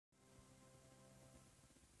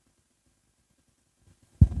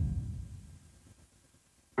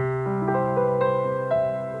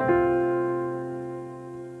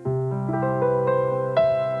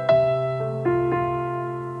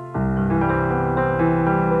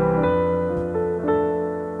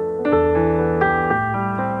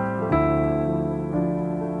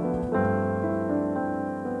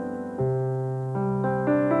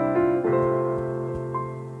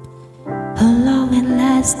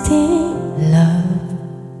lasting love.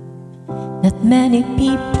 Not many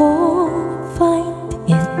people find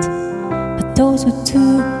it, but those who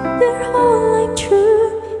do their whole life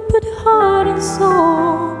through put heart and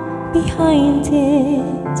soul behind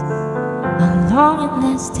it. A long and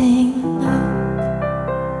lasting love.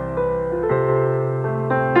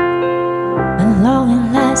 A long and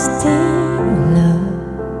lasting love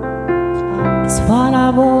is what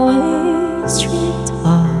I've always dreamed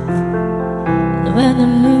of. And when I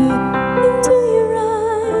look into your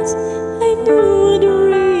eyes, I knew I'd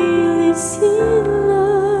really seen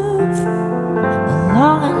love. A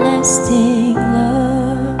long and lasting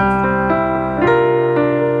love.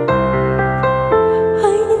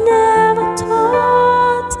 I never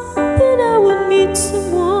thought that I would meet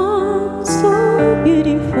someone so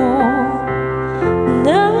beautiful.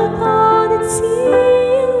 Never thought I'd see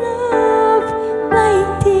love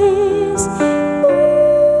like this. Ooh,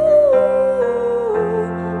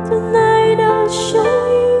 tonight I'll show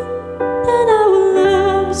you that I will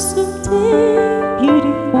love something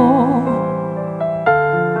beautiful,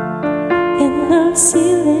 and I'll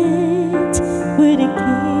seal it with a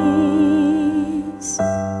kiss.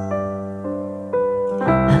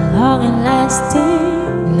 A long and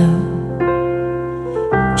lasting love,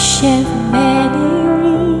 share for many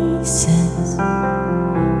reasons,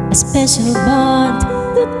 a special bond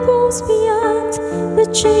that goes beyond the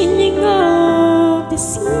changing of the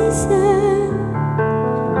season.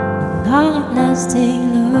 A long and lasting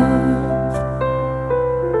love.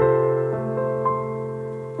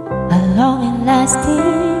 A long and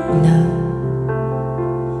lasting love.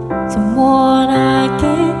 Someone I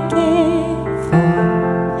can care for,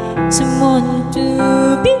 someone to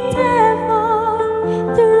be there for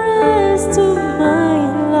the rest of my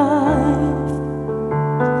life.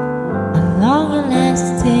 A long and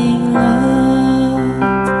lasting love.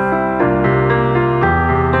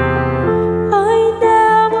 I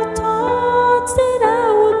never thought that I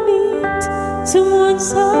would meet someone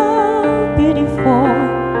so beautiful.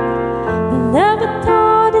 Never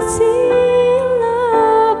thought I'd see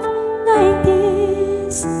love like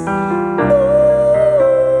this. Ooh,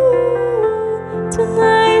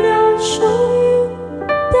 tonight I'll show you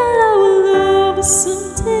that I will love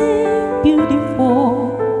something beautiful,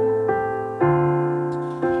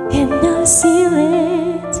 and I'll seal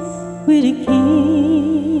it with a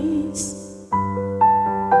kiss.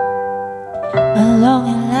 A long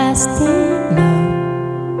and lasting love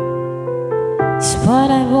is what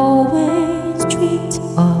I've always dreamed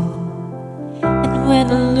of. And when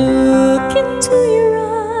I look into your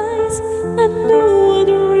eyes, I knew I'd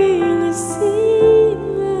really seen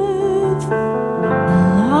love. A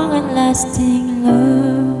long and lasting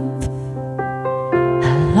love. A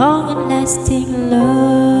long and lasting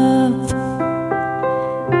love.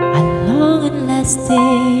 A long and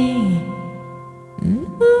lasting